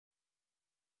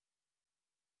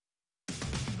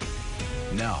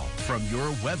Now, from your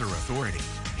weather authority,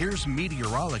 here's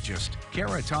meteorologist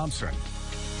Kara Thompson.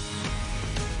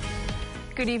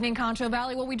 Good evening, Concho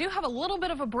Valley. Well, we do have a little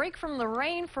bit of a break from the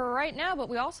rain for right now, but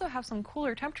we also have some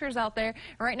cooler temperatures out there.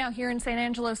 Right now here in San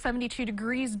Angelo, 72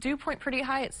 degrees. Dew point pretty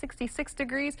high at 66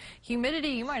 degrees. Humidity,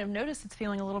 you might have noticed it's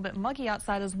feeling a little bit muggy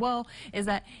outside as well, is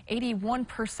at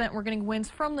 81%. We're getting winds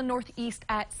from the northeast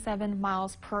at 7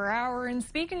 miles per hour. And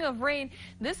speaking of rain,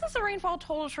 this is the rainfall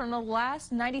totals from the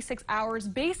last 96 hours,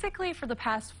 basically for the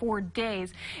past 4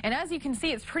 days. And as you can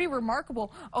see, it's pretty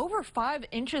remarkable. Over 5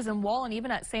 inches in Wallen, even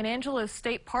at San Angelo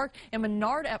State Park, and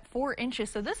Menard at 4 inches.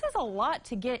 So this is a lot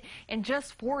to get in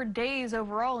just 4 days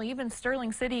overall. Even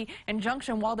Sterling City and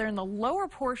Junction, while they're in the lower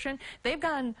portion, they've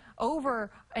gotten over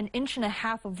 1.5 inches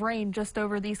of rain just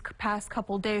over these past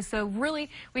couple days. So really,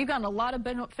 we've gotten a lot of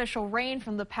beneficial rain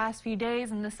from the past few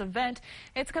days in this event.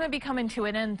 It's going to be coming to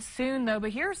an end soon, though. But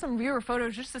here are some viewer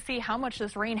photos just to see how much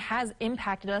this rain has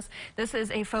impacted us. This is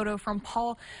a photo from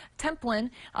Paul Templin.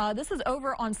 This is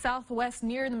over on Southwest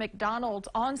near the McDonald's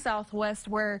on Southwest,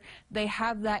 where they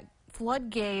have that flood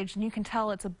gauge, and you can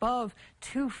tell it's above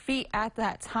 2 feet at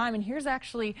that time. And here's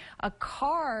actually a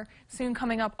car soon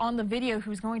coming up on the video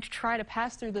who's going to try to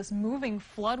pass through this moving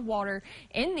flood water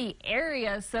in the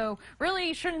area. So really,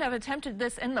 you shouldn't have attempted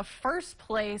this in the first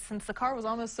place, since the car was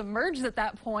almost submerged at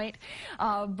that point.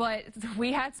 But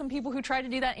we had some people who tried to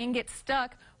do that and get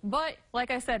stuck. But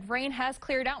like I said, rain has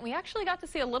cleared out. We actually got to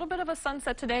see a little bit of a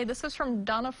sunset today. This is from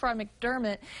Donna Fry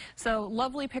McDermott. So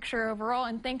lovely picture overall.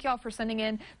 And thank y'all for sending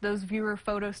in those viewer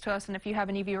photos to us. And if you have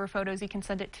any viewer photos, you can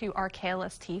send it to our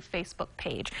KLST Facebook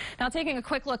page. Now, taking a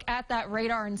quick look at that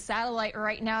radar and satellite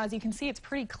right now, as you can see, it's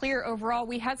pretty clear overall.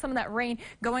 We had some of that rain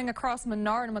going across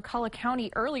Menard and McCulloch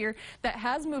County earlier that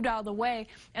has moved out of the way.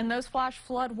 And those flash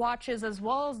flood watches, as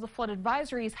well as the flood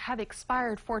advisories, have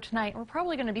expired for tonight. We're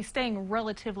probably going to be staying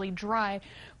relatively dry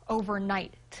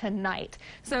overnight tonight.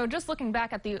 So just looking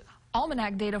back at the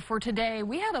almanac data for today,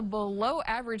 we had a below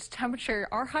average temperature.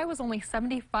 Our high was only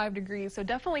 75 degrees, so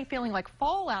definitely feeling like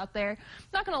fall out there.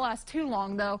 Not going to last too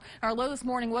long, though. Our low this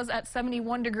morning was at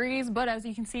 71 degrees, but as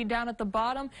you can see down at the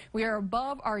bottom, we are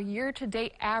above our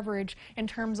year-to-date average in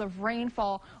terms of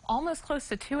rainfall, almost close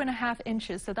to 2.5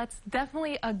 inches. So that's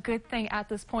definitely a good thing at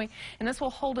this point, and this will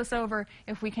hold us over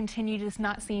if we continue to just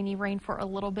not see any rain for a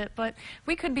little bit, but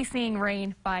we could be seeing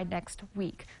rain by next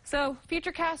week. So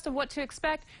future cast of what to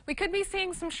expect. We could be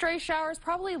seeing some stray showers,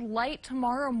 probably light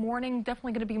tomorrow morning.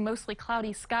 Definitely going to be mostly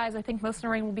cloudy skies. I think most of the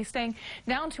rain will be staying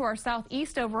down to our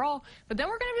southeast overall. But then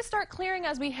we're going to start clearing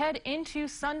as we head into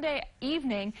Sunday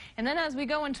evening. And then as we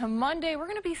go into Monday, we're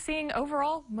going to be seeing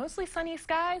overall mostly sunny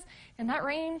skies. And that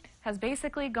rain has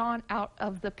basically gone out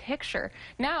of the picture.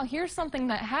 Now, here's something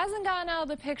that hasn't gotten out of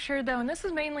the picture, though, and this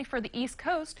is mainly for the East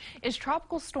Coast, is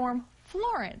Tropical Storm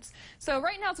Florence. So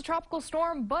right now it's a tropical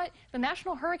storm, but the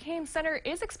National Hurricane Center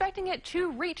is expecting it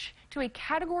to reach to a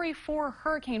Category 4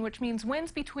 hurricane, which means winds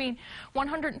between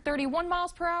 131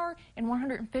 miles per hour and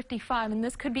 155. And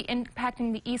this could be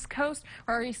impacting the East Coast.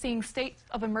 We're already seeing states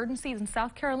of emergencies in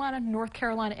South Carolina, North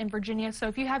Carolina, and Virginia. So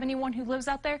if you have anyone who lives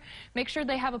out there, make sure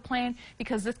they have a plan,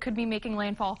 because this could be making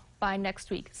landfall by next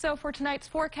week. So for tonight's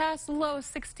forecast, low is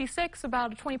 66,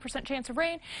 about a 20% chance of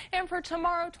rain. And for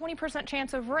tomorrow, 20%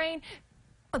 chance of rain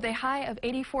with a high of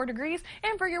 84 degrees.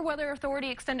 And for your Weather Authority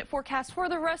extended forecast for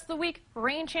the rest of the week,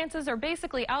 rain chances are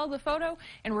basically out of the photo,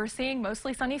 and we're seeing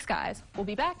mostly sunny skies. We'll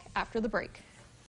be back after the break.